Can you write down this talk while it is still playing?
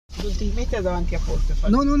non ti metti davanti a posto.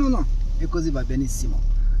 No, no, no, no, e così va benissimo.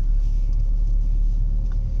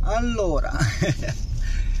 Allora,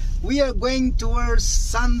 we are going towards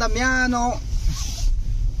San Damiano,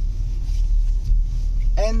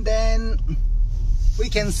 and then we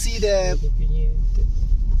can see the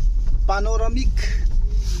panoramic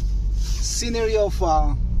scenery of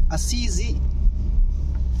Assisi.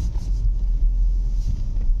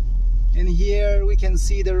 And here we can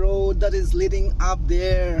see the road that is leading up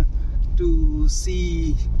there to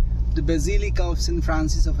see the Basilica of St.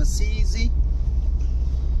 Francis of Assisi.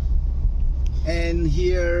 And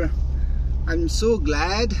here I'm so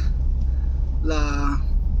glad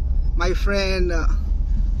my friend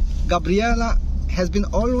Gabriela has been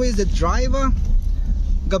always the driver.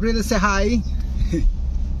 Gabriela, say hi.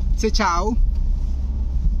 Say ciao.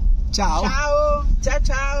 Ciao. Ciao. Ciao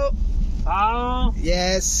ciao. Ciao.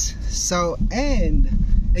 Yes. So, and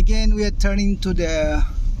again we are turning to the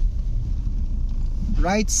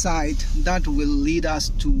right side. That will lead us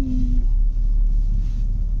to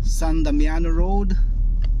San Damiano Road.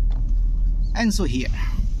 And so here,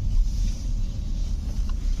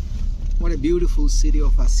 what a beautiful city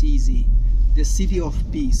of Assisi, the city of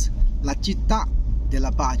peace, la città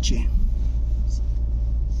della pace.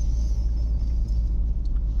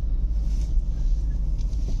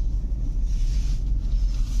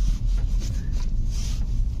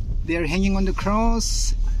 They are hanging on the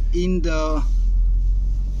cross in the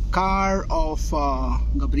car of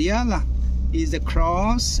Gabriela is the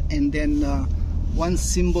cross, and then one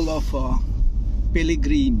symbol of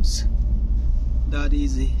pilgrims. That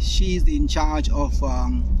is, she is in charge of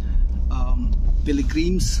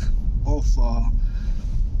pilgrims of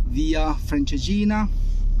Via Francigena,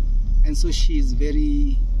 and so she is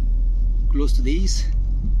very close to this.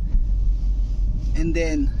 And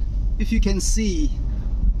then, if you can see,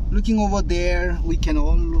 looking over there, we can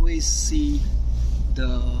always see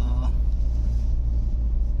the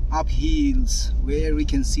uphills where we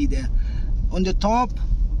can see the on the top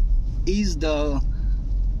is the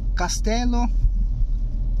castello,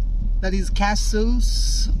 that is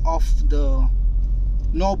castles of the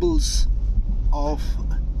nobles of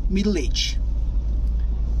Middle Age.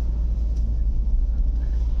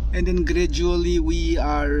 And then gradually we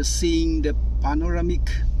are seeing the panoramic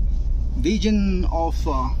vision of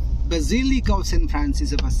Basilica of St.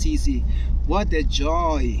 Francis of Assisi. What a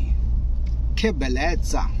joy! Che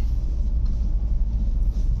bellezza!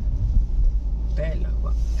 Bella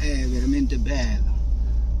qua. È veramente bella.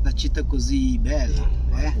 La città così bella.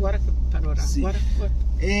 Guarda che panorama. Sì. Guarda.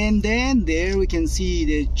 And then there we can see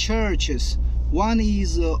the churches. One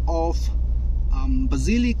is of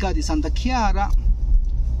Basilica di Santa Chiara,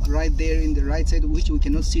 right there in the right side, which we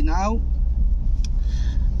cannot see now.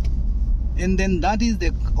 And then that is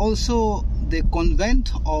also the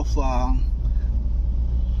convent of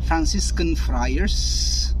Franciscan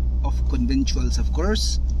friars, of conventuals, of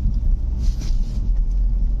course.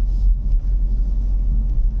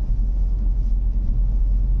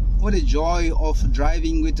 What a joy of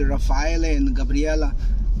driving with Raffaele and Gabriela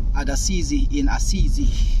at Assisi, in Assisi.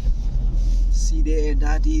 See there,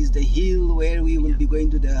 that is the hill where we will be going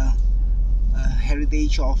to the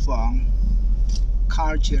heritage of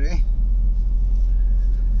Carcere.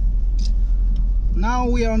 Now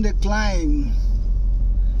we are on the climb,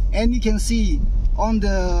 and you can see on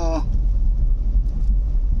the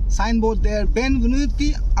signboard there,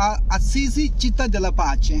 Benvenuti a Assisi, Città della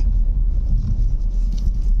Pace.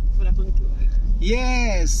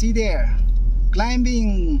 Yes, see there,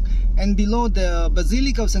 climbing, and below the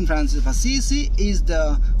Basilica of St. Francis of Assisi is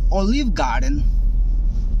the Olive Garden,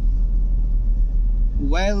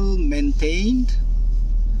 well maintained.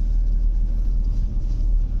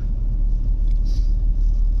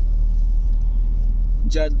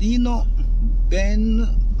 Giardino ben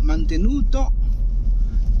mantenuto.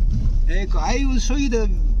 Ecco, I will show you the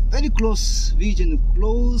very close vision,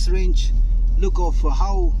 close range look of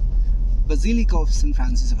how Basilica of St.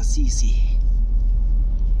 Francis of Assisi.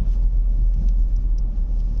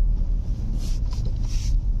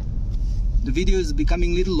 The video is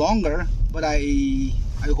becoming a little longer, but I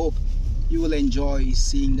hope you will enjoy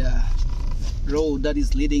seeing the road that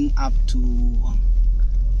is leading up to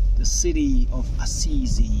the city of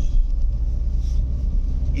Assisi.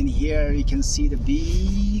 And here you can see the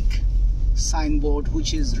big signboard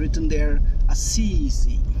which is written there,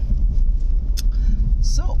 Assisi.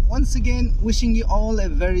 So once again, wishing you all a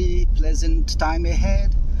very pleasant time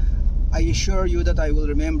ahead. I assure you that I will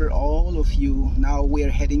remember all of you. Now we are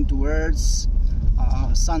heading towards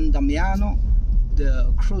San Damiano,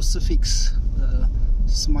 the crucifix, the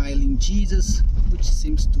smiling Jesus,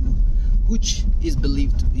 which is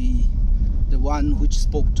believed to be one which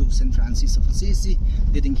spoke to St. Francis of Assisi,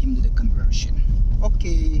 leading him to the conversion.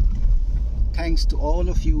 Okay, thanks to all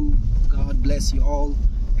of you. God bless you all,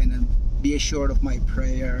 and be assured of my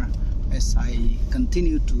prayer as I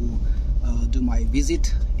continue to do my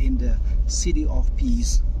visit in the city of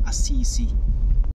peace, Assisi.